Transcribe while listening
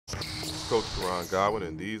Coach Karan Godwin,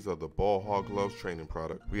 and these are the Ball Hog Gloves training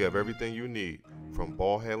product. We have everything you need, from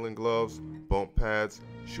ball handling gloves, bump pads,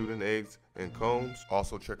 shooting eggs, and cones.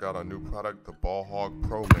 Also check out our new product, the Ball Hog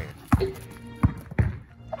Pro Man.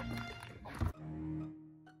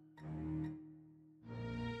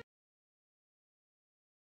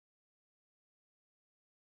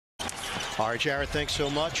 All right, Jared, thanks so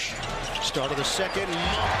much. Start of the second. Monk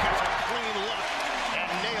has a clean look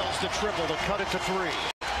and nails the triple to cut it to 3.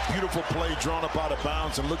 Beautiful play drawn up out of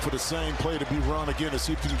bounds, and look for the same play to be run again to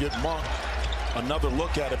see if you can get Monk another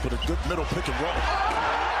look at it, but a good middle pick and roll. A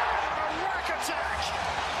rack attack.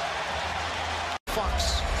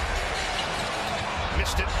 Fox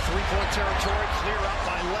missed it. 3-point territory. Clear out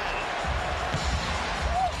by Len.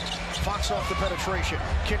 Fox off the penetration.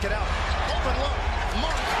 Kick it out. Open look.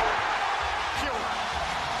 Monk.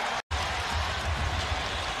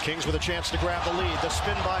 Kings with a chance to grab the lead. The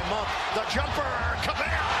spin by Monk. The jumper. Campbell.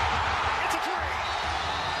 It's a 3.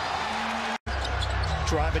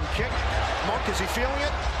 Drive and kick. Monk, is he feeling it?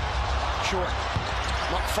 Short.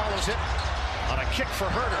 Monk follows it on a kick for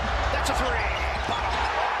Herder. That's a 3. Bottom.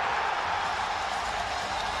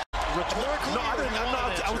 Rhetorically, no, I didn't.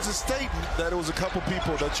 I was just stating that it was a couple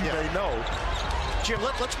people that you may know. Jim,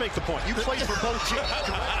 let's make the point. You played for both teams.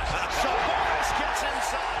 Sabonis gets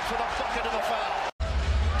inside for the bucket of the foul.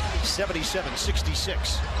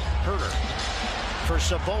 77-66. Herder for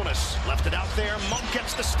Sabonis. Left it out there. Monk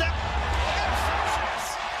gets the step.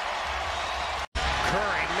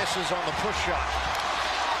 Curry misses on the push shot.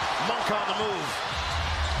 Monk on the move.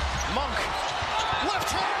 Monk. Left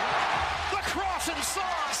hand. The cross and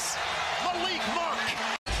sauce. Malik Monk.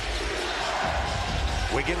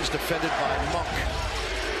 Wiggins defended by Monk.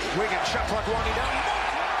 Wiggins shot clock winding down. Monk.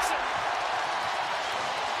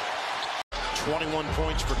 21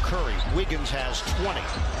 points for Curry. Wiggins has 20.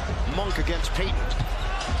 Monk against Payton.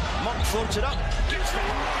 Monk floats it up. Gets the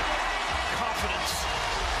confidence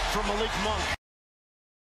from Malik Monk.